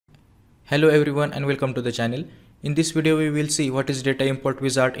Hello everyone and welcome to the channel. In this video we will see what is data import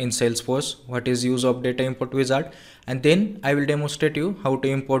wizard in Salesforce, what is use of data import wizard, and then I will demonstrate you how to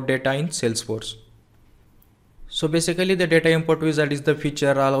import data in Salesforce. So basically the data import wizard is the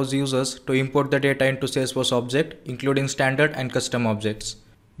feature allows users to import the data into Salesforce object including standard and custom objects.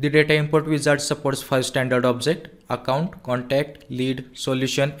 The data import wizard supports 5 standard objects: account, contact, lead,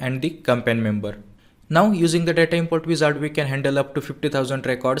 solution and the campaign member. Now using the data import wizard we can handle up to 50,000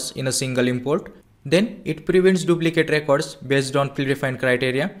 records in a single import. Then it prevents duplicate records based on predefined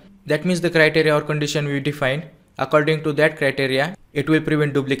criteria. That means the criteria or condition we defined, according to that criteria it will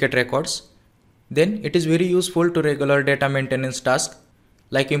prevent duplicate records. Then it is very useful to regular data maintenance tasks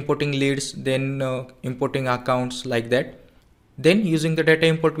like importing leads, then importing accounts like that. Then using the data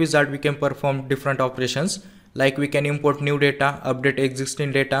import wizard we can perform different operations like we can import new data, update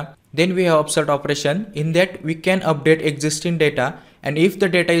existing data. Then we have upsert operation. In that we can update existing data, and if the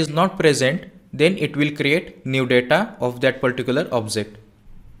data is not present then it will create new data of that particular object.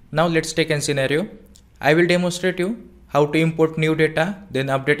 Now let's take a scenario. I will demonstrate you how to import new data, then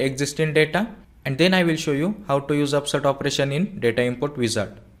update existing data, and then I will show you how to use upsert operation in data import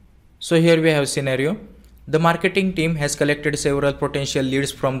wizard. So here we have scenario. The marketing team has collected several potential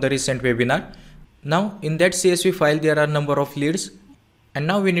leads from the recent webinar. Now in that CSV file there are number of leads, and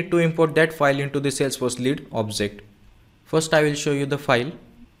now we need to import that file into the Salesforce lead object. First I will show you the file.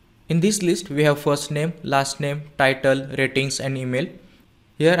 In this list we have first name, last name, title, ratings and email.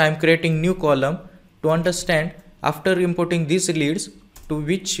 Here I am creating new column to understand after importing these leads to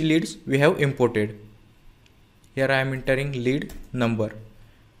which leads we have imported. Here I am entering lead number.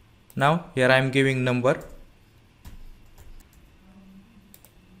 Now here I am giving number.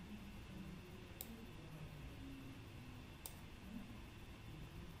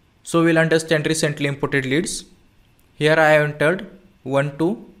 So we'll understand recently imported leads. Here I have entered 1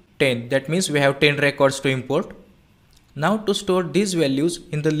 to 10. That means we have 10 records to import. Now to store these values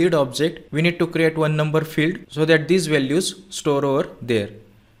in the lead object, we need to create one number field so that these values store over there.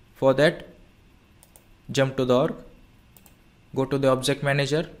 For that, jump to the org, go to the object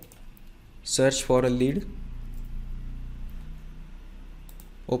manager, search for a lead,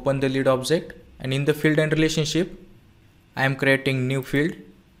 open the lead object, and in the field and relationship, I am creating new field.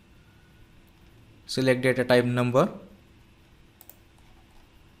 Select data type number.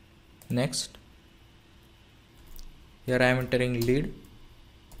 Next, here I am entering lead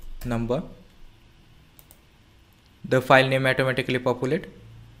number. The file name automatically populate.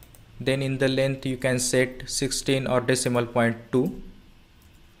 Then in the length you can set 16 or decimal point 2,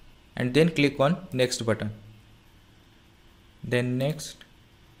 and then click on next button. Then next,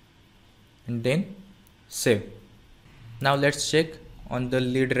 and then save. Now let's check on the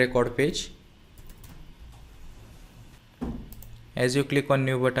lead record page. As you click on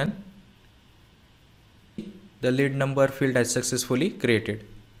new button, the lead number field has successfully created.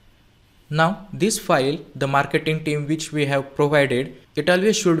 Now this file, the marketing team which we have provided, it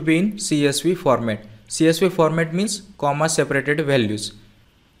always should be in CSV format. CSV format means comma separated values.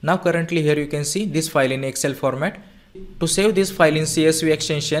 Now currently here you can see this file in Excel format. To save this file in CSV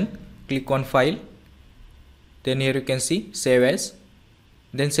extension, click on file. Then here you can see save as.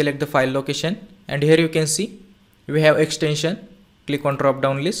 Then select the file location, and here you can see we have extension. Click on drop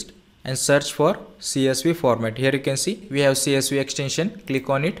down list and search for CSV format. Here you can see we have CSV extension. Click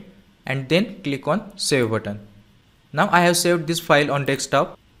on it and then click on save button. Now I have saved this file on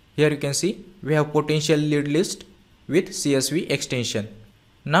desktop. Here you can see we have potential lead list with CSV extension.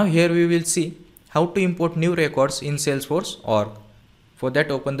 Now here we will see how to import new records in Salesforce org. For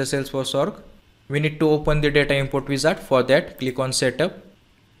that, open the Salesforce org. We need to open the data import wizard. For that, click on setup.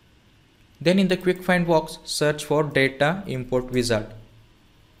 Then in the quick find box, search for data import wizard.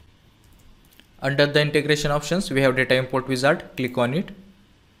 Under the integration options, we have data import wizard. Click on it.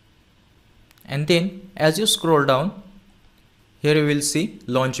 And then as you scroll down, here you will see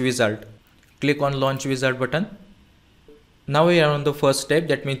launch wizard. Click on launch wizard button. Now we are on the first step,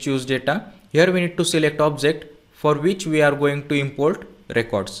 that means choose data. Here we need to select object for which we are going to import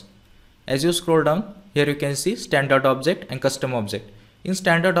records. As you scroll down, here you can see standard object and custom object. In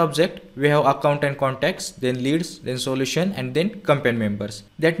standard object, we have account and contacts, then leads, then solution, and then campaign members.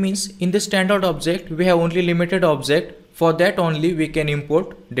 That means in the standard object, we have only limited object. For that only we can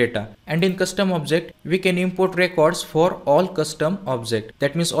import data. And in custom object, we can import records for all custom object.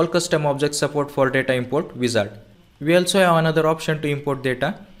 That means all custom objects support for data import wizard. We also have another option to import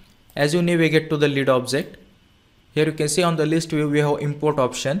data. As you navigate to the lead object, here you can see on the list view we have import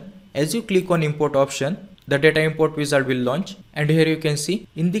option. As you click on import option, the data import wizard will launch, and here you can see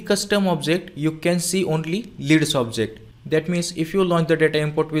in the custom object you can see only leads object. That means if you launch the data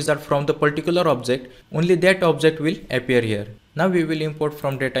import wizard from the particular object, only that object will appear here. Now we will import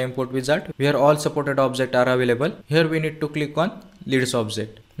from data import wizard where all supported objects are available. Here we need to click on leads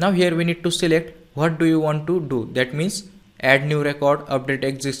object. Now here we need to select what do you want to do. That means add new record, update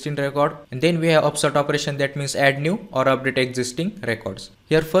existing record, and then we have upsert operation, that means add new or update existing records.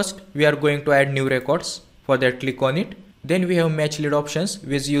 Here first we are going to add new records. For that click on it. Then we have match lead options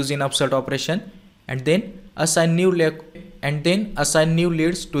which use in upsert operation, and then assign new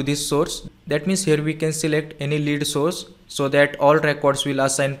leads to this source. That means here we can select any lead source so that all records will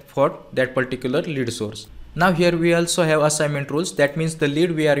assign for that particular lead source. Now here we also have assignment rules. That means the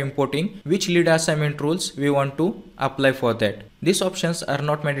lead we are importing, which lead assignment rules we want to apply for that. These options are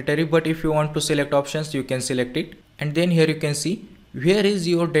not mandatory, but if you want to select options you can select it. And then here you can see where is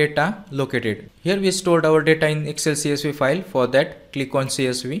your data located. Here we stored our data in Excel CSV file. For that click on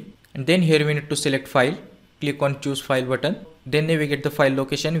CSV, and then here we need to select file, click on choose file button, then navigate the file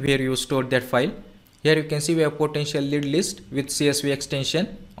location where you stored that file. Here you can see we have potential lead list with CSV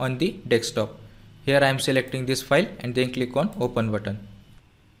extension on the desktop. Here I am selecting this file and then click on open button.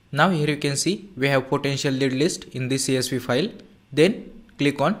 Now here you can see we have potential lead list in the CSV file. Then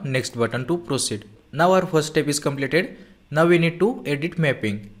click on next button to proceed. Now our first step is completed. Now we need to edit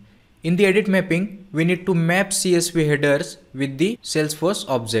mapping. In the edit mapping, we need to map CSV headers with the Salesforce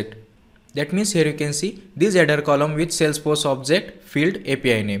object. That means here you can see this header column with Salesforce object field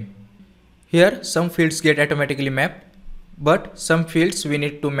API name. Here some fields get automatically mapped, but some fields we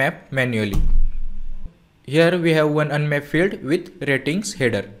need to map manually. Here we have one unmapped field with ratings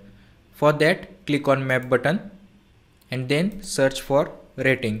header. For that click on map button and then search for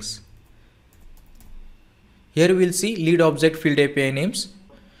ratings. Here we will see lead object field API names,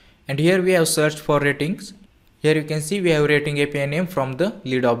 and here we have searched for ratings. Here you can see we have rating API name from the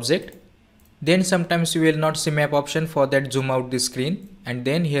lead object. Then sometimes you will not see map option. For that zoom out the screen, and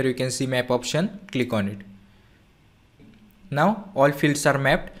then here you can see map option, click on it. Now all fields are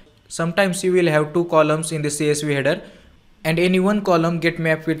mapped. Sometimes you will have two columns in the CSV header and any one column get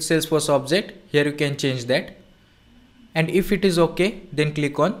mapped with Salesforce object. Here you can change that, and if it is okay then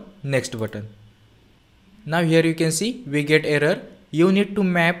click on next button. Now here you can see we get error. You need to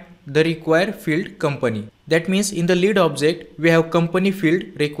map the required field company. That means in the lead object we have company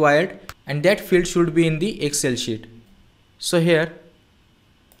field required, and that field should be in the Excel sheet. So here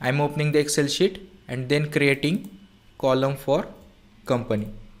I am opening the Excel sheet and then creating column for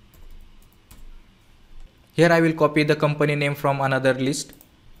company. Here I will copy the company name from another list.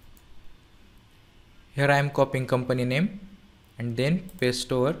 Here I am copying company name and then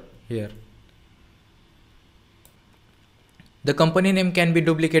paste over here. The company name can be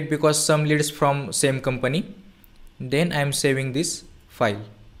duplicate because some leads from same company. Then I am saving this file.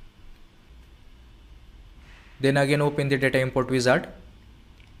 Then again open the data import wizard.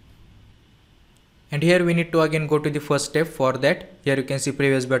 And here we need to again go to the first step. For that, here you can see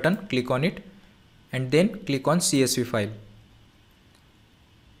previous button, click on it and then click on CSV file.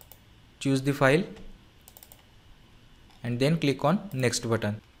 Choose the file and then click on next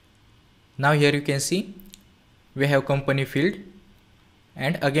button. Now here you can see we have company field,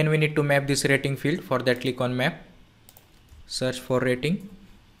 and again we need to map this rating field. For that click on map, search for rating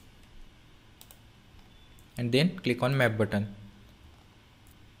and then click on map button.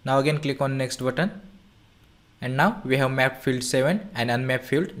 Now again click on next button, and now we have mapped field 7 and unmapped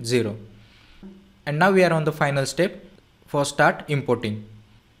field 0. And now we are on the final step for start importing.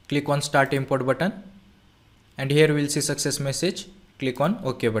 Click on start import button, and here we will see success message. Click on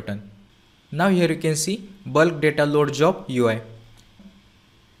OK button. Now here you can see bulk data load job UI.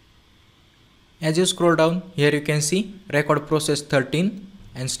 As you scroll down, here you can see record process 13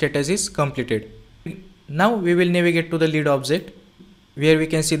 and status is completed. Now we will navigate to the lead object where we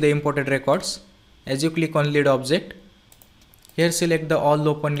can see the imported records. As you click on lead object, here select the all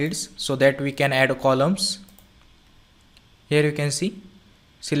open leads so that we can add columns. Here you can see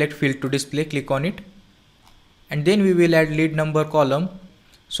select field to display, click on it, and then we will add lead number column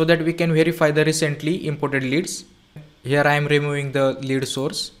so that we can verify the recently imported leads. Here I am removing the lead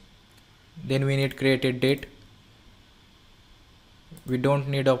source. Then we need created date. We don't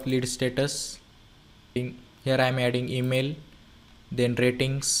need of lead status. Here I am adding email, then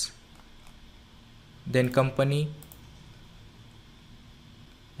ratings, then company,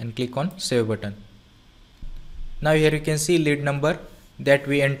 and click on save button. Now here you can see lead number that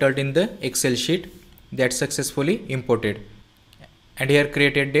we entered in the Excel sheet that successfully imported. And here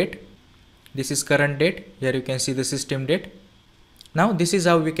created date, this is current date. Here you can see the system date. Now this is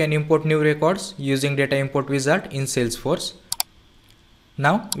how we can import new records using data import wizard in Salesforce.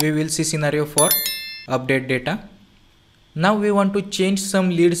 Now we will see scenario for update data. Now we want to change some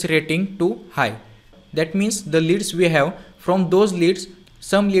leads rating to high. That means the leads we have, from those leads,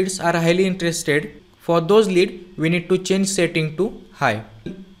 some leads are highly interested. For those leads, we need to change setting to high.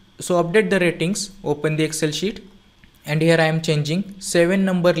 So update the ratings, open the Excel sheet, and here I am changing 7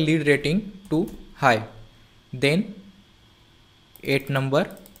 number lead rating to high. Then 8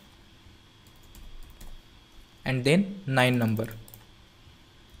 number, and then 9 number,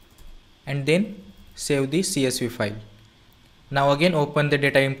 and then save the CSV file. Now again open the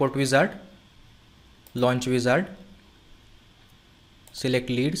data import wizard, launch wizard, select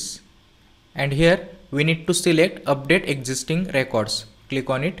leads, and here we need to select update existing records. Click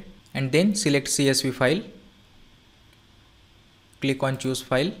on it and then select CSV file, click on choose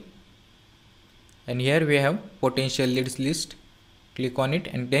file, and here we have potential leads list. Click on it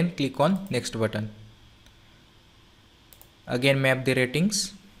and then click on next button. Again map the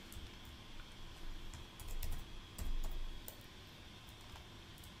ratings.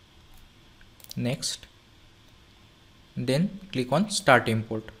 Next, then click on start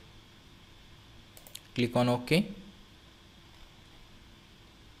import. Click on OK.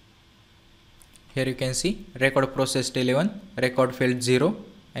 Here you can see record processed 11, record failed 0,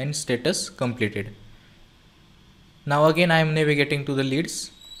 and status completed. Now again I am navigating to the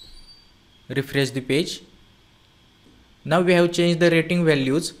leads. Refresh the page. Now we have changed the rating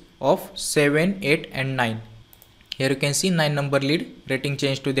values of 7, 8 and 9. Here you can see 9 number lead rating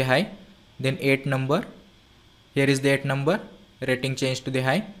changed to the high. Then 8 number, here is the 8 number, rating changed to the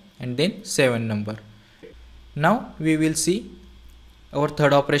high, and then 7 number. Now we will see our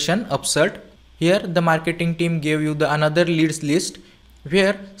third operation, upsert. Here the marketing team gave you the another leads list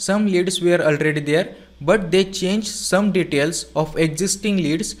where some leads were already there, but they changed some details of existing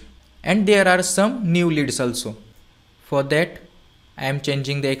leads, and there are some new leads also. For that I am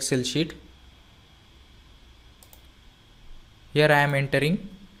changing the Excel sheet. Here I am entering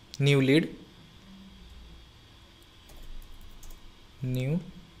new lead, new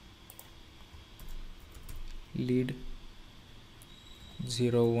lead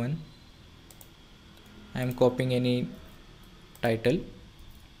 01. I am copying any title,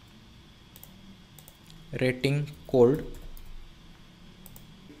 rating cold.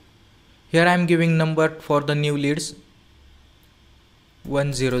 Here I am giving number for the new leads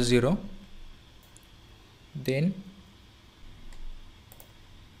 100, then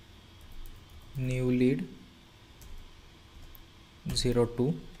new lead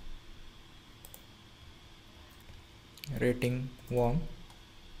 02, rating warm,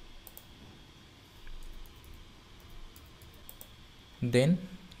 then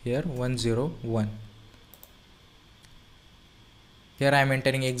here 101. Here I am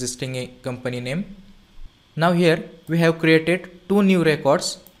entering existing company name. Now here we have created 2 new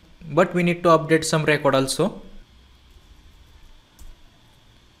records, but we need to update some record also.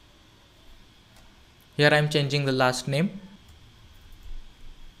 Here I am changing the last name.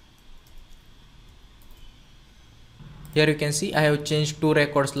 Here you can see I have changed 2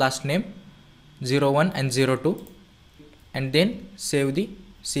 records last name, 01 and 02, and then save the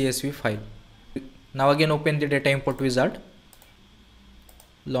CSV file. Now again open the data import wizard,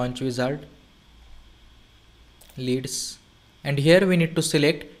 launch wizard, leads, and here we need to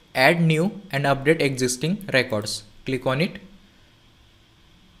select add new and update existing records. Click on it,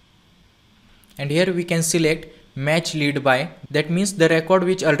 and here we can select match lead by. That means the record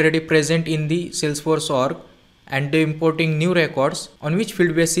which already present in the Salesforce org, and the importing new records, on which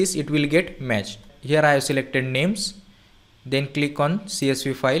field basis it will get matched. Here I have selected names, then click on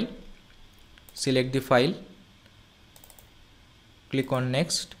CSV file, select the file, click on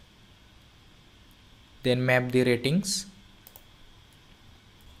next, then map the ratings,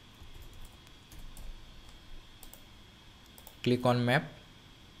 click on map,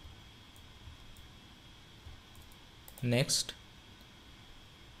 next,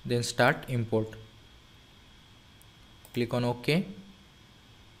 then start import. Click on OK.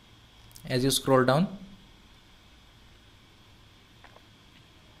 As you scroll down,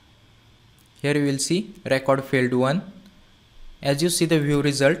 here you will see record failed 1. As you see the view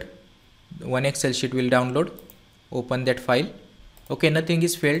result, one Excel sheet will download. Open that file. Okay, nothing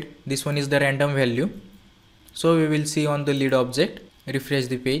is failed. This one is the random value. So we will see on the lead object. Refresh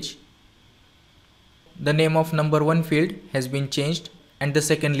the page. The name of number 1 field has been changed, and the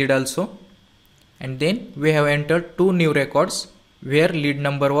second lead also. And then we have entered 2 new records where lead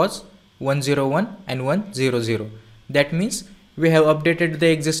number was 101 and 100. That means we have updated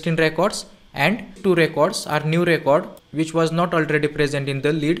the existing records, and 2 records are new record which was not already present in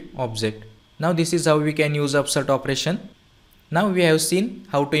the lead object. Now this is how we can use upsert operation. Now we have seen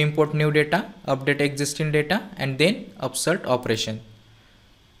how to import new data, update existing data, and then upsert operation.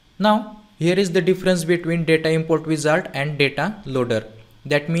 Now here is the difference between data import wizard and data loader.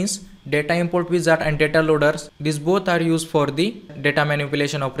 That means data import wizard and data loaders, these both are used for the data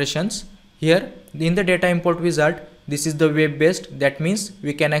manipulation operations. Here in the data import wizard, this is the web based, that means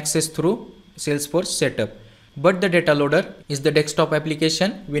we can access through Salesforce setup. But the data loader is the desktop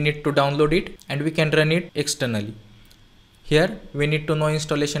application, we need to download it and we can run it externally. Here we need to know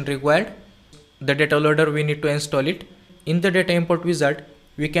installation required. The data loader we need to install it. In the data import wizard,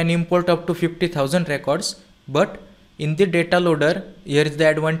 we can import up to 50,000 records, but in the data loader, here is the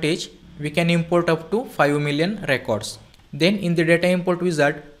advantage, we can import up to 5 million records. Then in the data import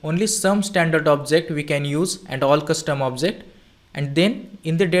wizard, only some standard object we can use and all custom object. And then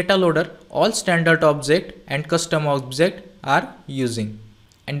in the data loader, all standard object and custom object are using.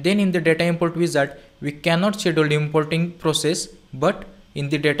 And then in the data import wizard, we cannot schedule importing process, but in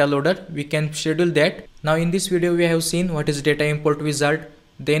the data loader we can schedule that. Now in this video we have seen what is data import wizard,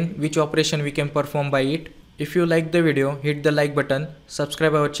 then which operation we can perform by it. If you like the video, hit the like button,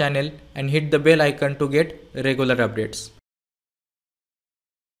 subscribe our channel and hit the bell icon to get regular updates.